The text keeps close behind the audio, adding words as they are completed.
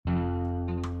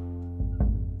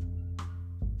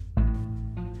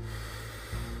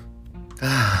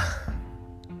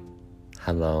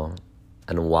Hello,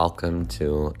 and welcome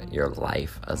to Your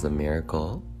Life as a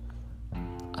Miracle,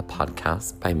 a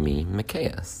podcast by me,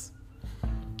 Micaias.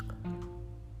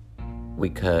 We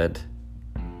could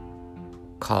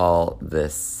call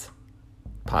this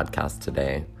podcast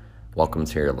today, Welcome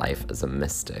to Your Life as a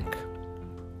Mystic.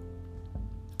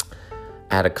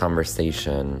 I had a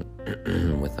conversation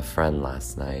with a friend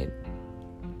last night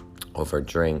over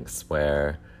drinks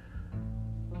where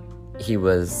he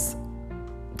was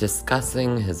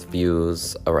discussing his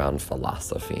views around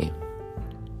philosophy.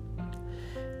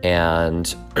 And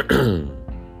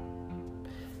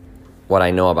what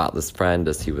I know about this friend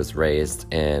is he was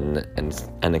raised in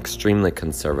an extremely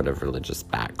conservative religious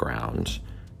background,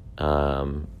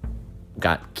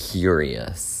 got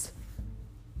curious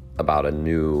about a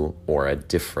new or a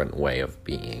different way of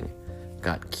being,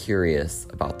 got curious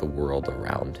about the world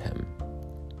around him.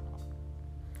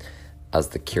 As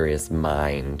the curious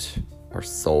mind or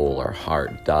soul or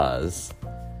heart does,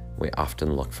 we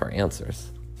often look for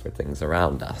answers for things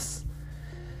around us.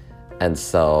 And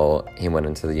so he went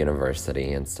into the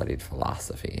university and studied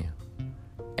philosophy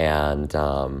and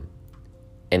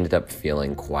ended up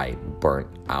feeling quite burnt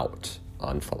out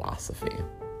on philosophy.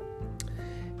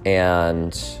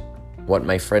 And what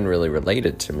my friend really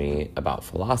related to me about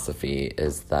philosophy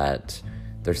is that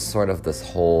there's sort of this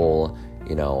whole,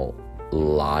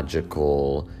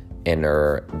 logical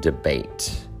inner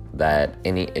debate that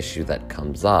any issue that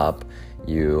comes up,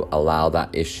 you allow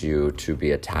that issue to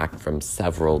be attacked from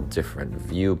several different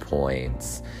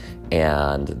viewpoints,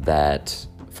 and that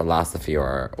philosophy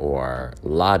or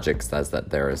logic says that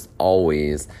there is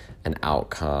always an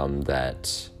outcome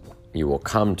that you will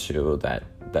come to that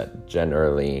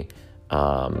generally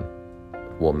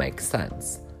will make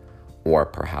sense, or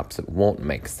perhaps it won't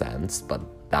make sense, but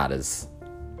that is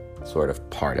sort of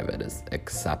part of it, is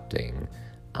accepting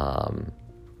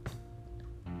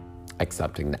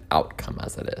the outcome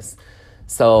as it is.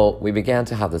 So we began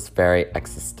to have this very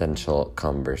existential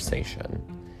conversation,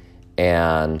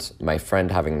 and my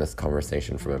friend having this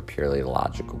conversation from a purely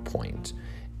logical point,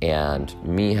 and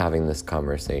me having this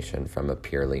conversation from a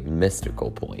purely mystical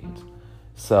point.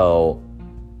 So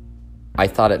I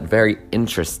thought it very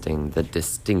interesting, the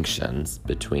distinctions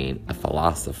between a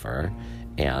philosopher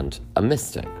and a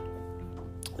mystic.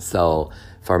 So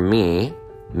for me,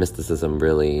 mysticism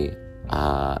really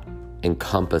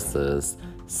encompasses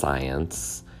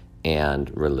science and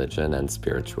religion and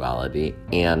spirituality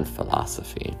and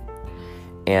philosophy.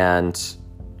 And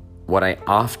what I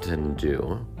often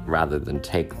do, rather than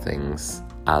take things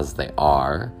as they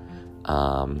are,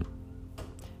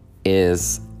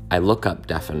 is I look up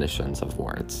definitions of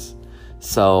words.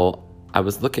 So I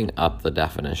was looking up the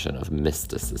definition of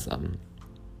mysticism,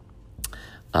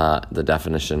 the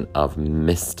definition of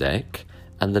mystic,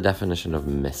 and the definition of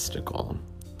mystical.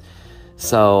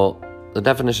 So the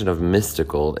definition of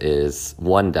mystical is,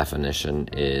 one definition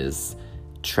is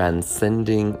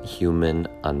transcending human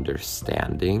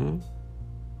understanding,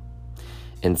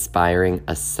 inspiring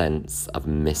a sense of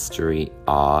mystery,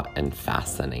 awe, and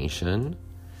fascination,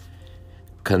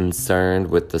 concerned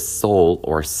with the soul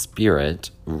or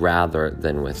spirit rather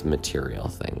than with material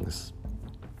things.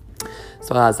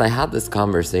 So as I had this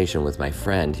conversation with my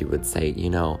friend, he would say,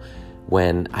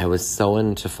 when I was so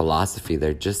into philosophy,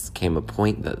 there just came a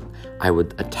point that I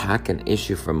would attack an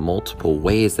issue from multiple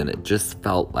ways, and it just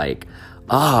felt like,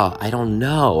 I don't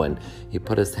know. And he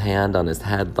put his hand on his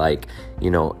head like,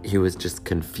 he was just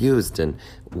confused. And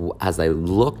as I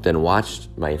looked and watched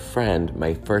my friend,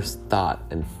 my first thought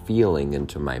and feeling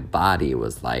into my body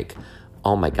was like,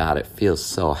 oh my God, it feels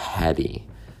so heady,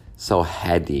 so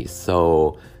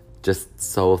just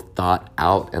so thought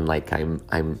out, and like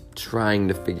I'm trying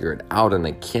to figure it out and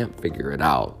I can't figure it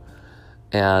out.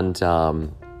 And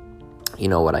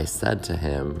what I said to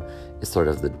him is sort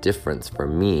of the difference for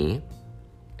me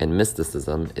in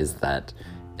mysticism is that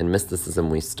in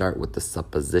mysticism we start with the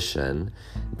supposition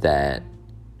that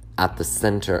at the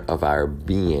center of our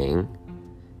being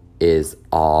is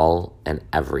all and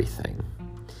everything.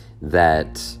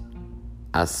 That,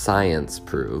 as science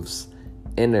proves,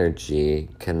 energy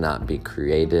cannot be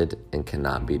created and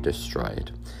cannot be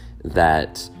destroyed.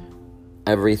 That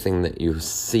everything that you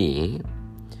see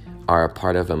are a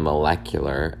part of a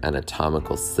molecular and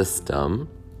atomical system,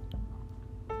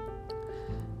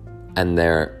 and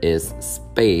there is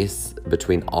space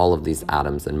between all of these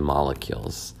atoms and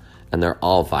molecules, and they're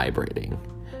all vibrating.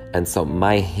 And so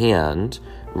my hand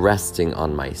resting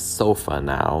on my sofa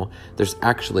now, there's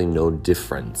actually no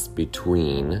difference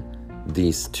between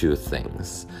these two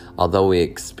things. Although we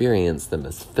experience them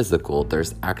as physical,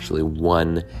 there's actually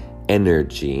one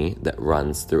energy that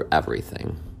runs through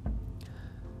everything.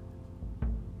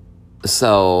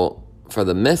 So for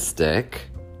the mystic,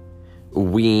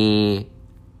 we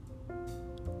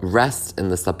rest in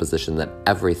the supposition that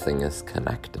everything is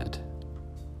connected.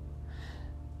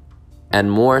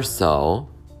 And more so,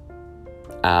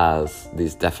 as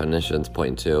these definitions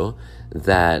point to,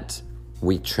 that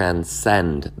we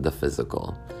transcend the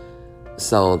physical.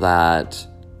 So that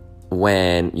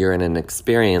when you're in an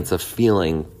experience of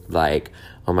feeling like,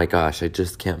 oh my gosh, I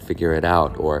just can't figure it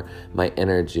out, or my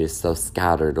energy is so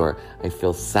scattered, or I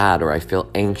feel sad, or I feel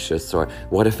anxious, or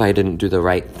what if I didn't do the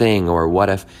right thing, or what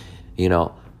if,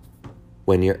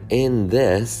 when you're in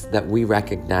this, that we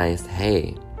recognize,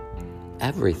 hey,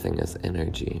 everything is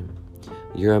energy.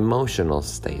 Your emotional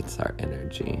states are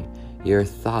energy. Your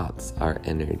thoughts are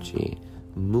energy.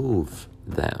 Move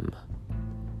them.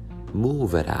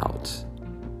 Move it out.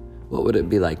 What would it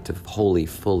be like to wholly,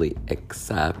 fully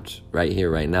accept right here,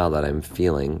 right now that I'm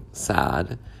feeling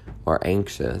sad or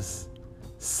anxious?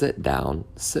 Sit down,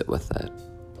 sit with it.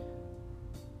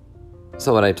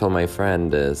 So what I told my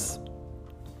friend is,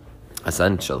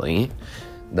 essentially,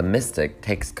 the mystic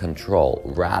takes control,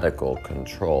 radical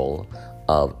control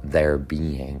of their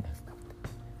being,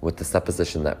 with the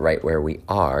supposition that right where we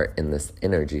are in this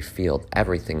energy field,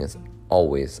 everything is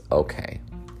always okay.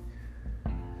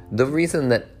 The reason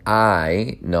that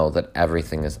I know that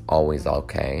everything is always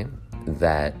okay,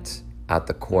 that at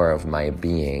the core of my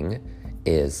being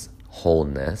is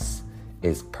wholeness,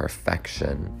 is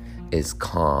perfection, is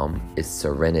calm, is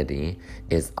serenity,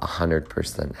 is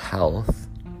 100% health,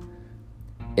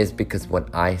 is because when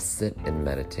I sit in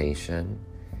meditation,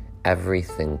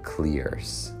 everything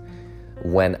clears.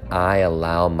 When I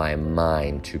allow my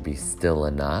mind to be still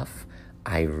enough,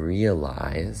 I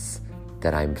realize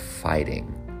that I'm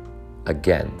fighting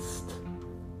against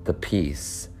the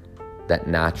peace that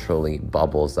naturally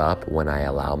bubbles up when I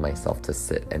allow myself to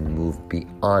sit and move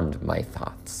beyond my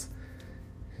thoughts.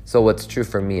 So what's true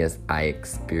for me is I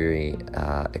experience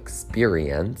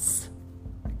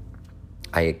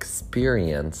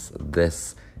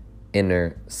this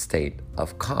inner state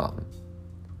of calm.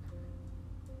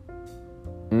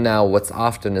 Now, what's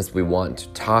often is we want to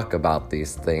talk about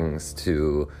these things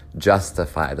to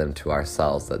justify them to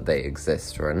ourselves that they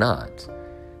exist or not.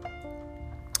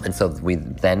 And so we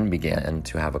then began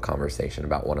to have a conversation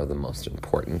about one of the most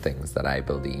important things that I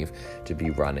believe to be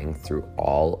running through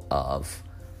all of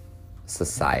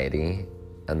society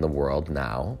and the world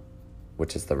now,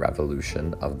 which is the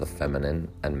revolution of the feminine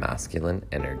and masculine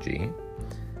energy.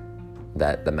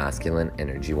 That the masculine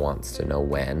energy wants to know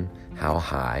when, how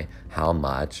high, how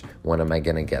much, when am I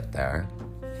going to get there?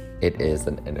 It is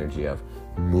an energy of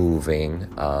moving,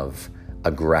 of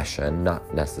aggression,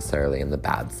 not necessarily in the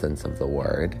bad sense of the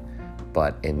word,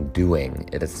 but in doing.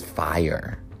 It is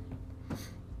fire.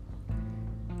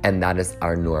 And that is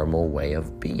our normal way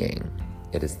of being.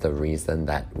 It is the reason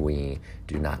that we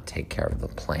do not take care of the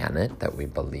planet, that we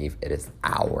believe it is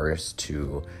ours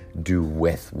to do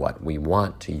with what we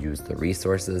want, to use the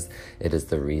resources. It is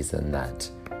the reason that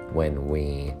when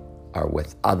we are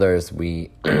with others,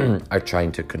 we are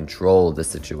trying to control the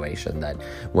situation, that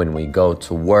when we go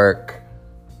to work,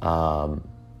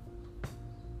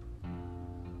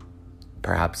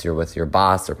 perhaps you're with your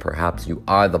boss, or perhaps you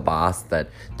are the boss, that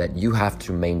you have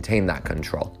to maintain that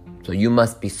control. So you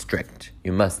must be strict.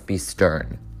 You must be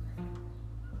stern.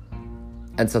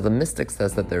 And so the mystic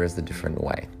says that there is a different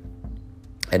way.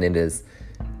 And it is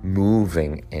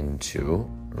moving into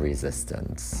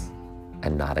resistance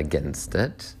and not against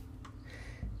it.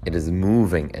 It is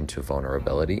moving into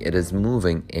vulnerability. It is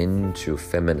moving into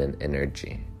feminine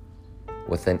energy.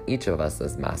 Within each of us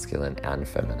is masculine and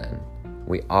feminine.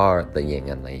 We are the yin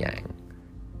and the yang.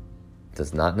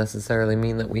 Does not necessarily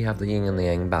mean that we have the yin and the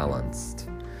yang balanced.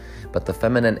 But the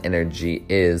feminine energy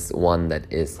is one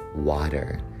that is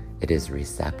water. It is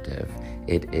receptive.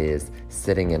 It is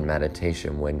sitting in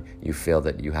meditation when you feel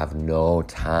that you have no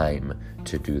time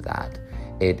to do that.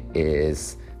 It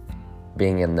is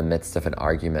being in the midst of an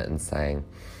argument and saying,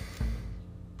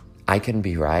 I can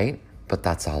be right, but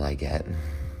that's all I get.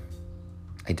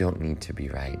 I don't need to be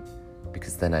right,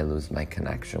 because then I lose my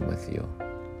connection with you.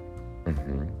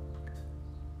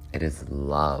 It is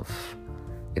love.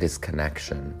 It is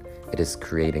connection. It is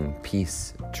creating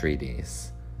peace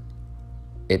treaties.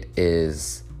 It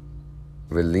is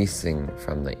releasing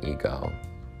from the ego.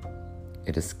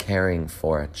 It is caring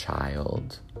for a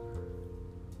child.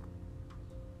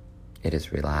 It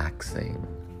is relaxing.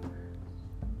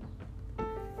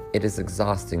 It is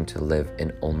exhausting to live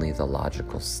in only the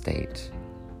logical state,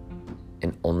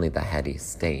 in only the heady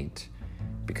state,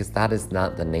 because that is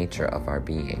not the nature of our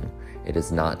being. It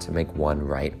is not to make one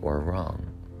right or wrong.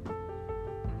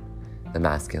 The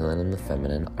masculine and the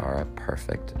feminine are a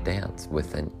perfect dance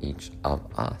within each of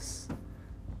us.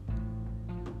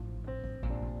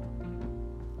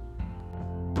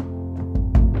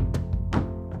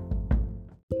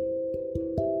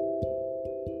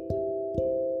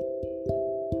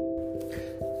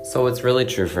 So what's really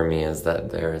true for me is that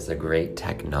there is a great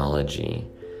technology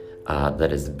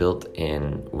that is built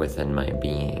in within my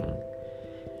being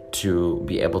to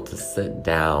be able to sit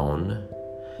down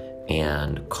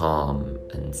and calm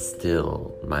and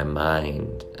still my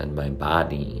mind and my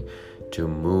body, to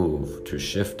move, to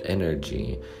shift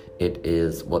energy. It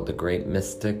is what the great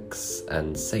mystics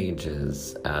and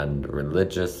sages and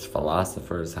religious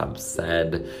philosophers have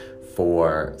said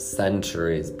for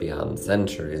centuries beyond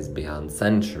centuries beyond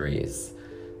centuries,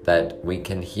 that we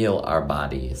can heal our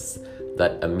bodies,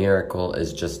 that a miracle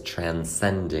is just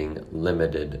transcending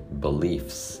limited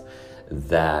beliefs,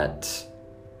 that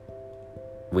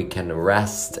we can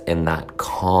rest in that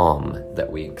calm that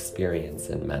we experience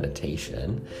in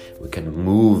meditation. We can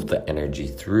move the energy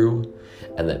through,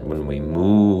 and that when we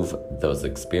move those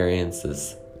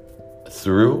experiences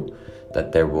through,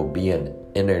 that there will be an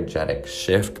energetic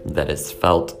shift that is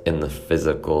felt in the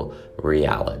physical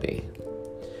reality.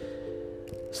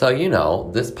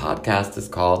 So, this podcast is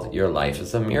called Your Life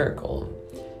is a Miracle.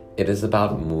 It is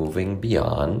about moving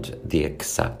beyond the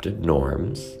accepted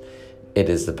norms. It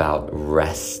is about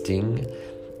resting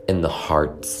in the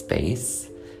heart space,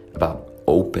 about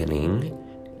opening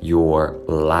your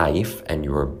life and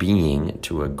your being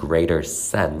to a greater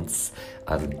sense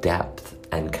of depth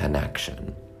and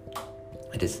connection.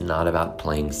 It is not about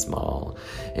playing small.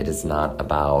 It is not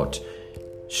about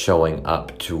showing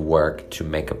up to work to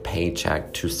make a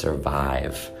paycheck to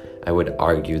survive. I would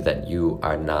argue that you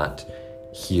are not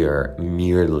here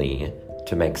merely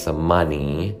to make some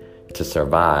money, to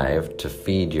survive, to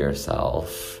feed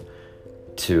yourself,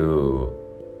 to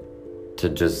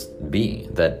just be.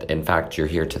 That in fact you're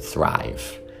here to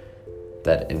thrive.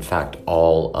 That in fact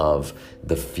all of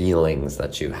the feelings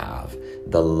that you have,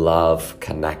 the love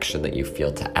connection that you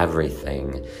feel to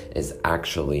everything, is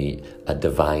actually a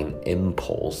divine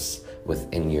impulse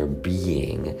within your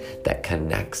being that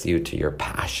connects you to your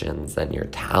passions and your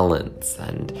talents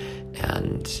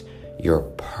and your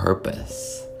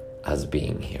purpose as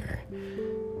being here.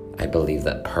 I believe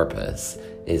that purpose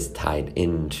is tied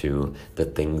into the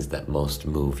things that most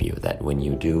move you, that when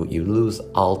you do, you lose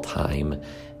all time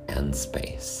and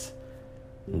space.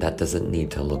 That doesn't need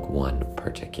to look one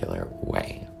particular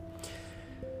way.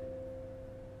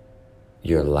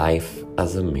 Your life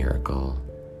as a miracle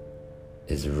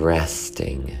is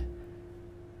resting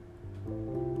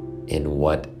in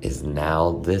what is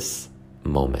now this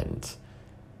moment,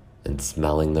 and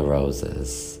smelling the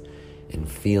roses, and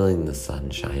feeling the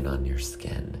sunshine on your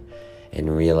skin,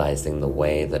 and realizing the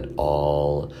way that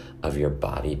all of your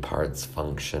body parts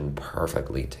function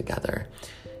perfectly together.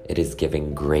 It is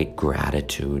giving great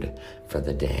gratitude for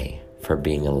the day, for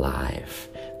being alive,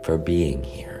 for being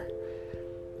here.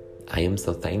 I am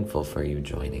so thankful for you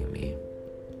joining me.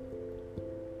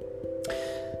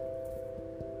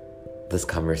 This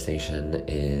conversation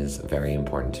is very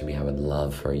important to me. I would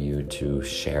love for you to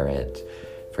share it,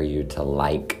 for you to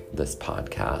like this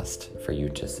podcast, for you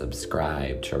to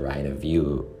subscribe, to write a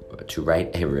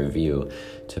review,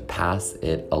 to pass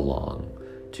it along,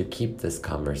 to keep this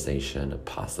conversation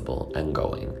possible and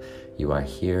going. You are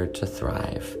here to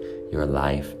thrive. Your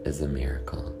life is a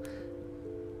miracle.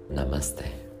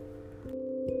 Namaste.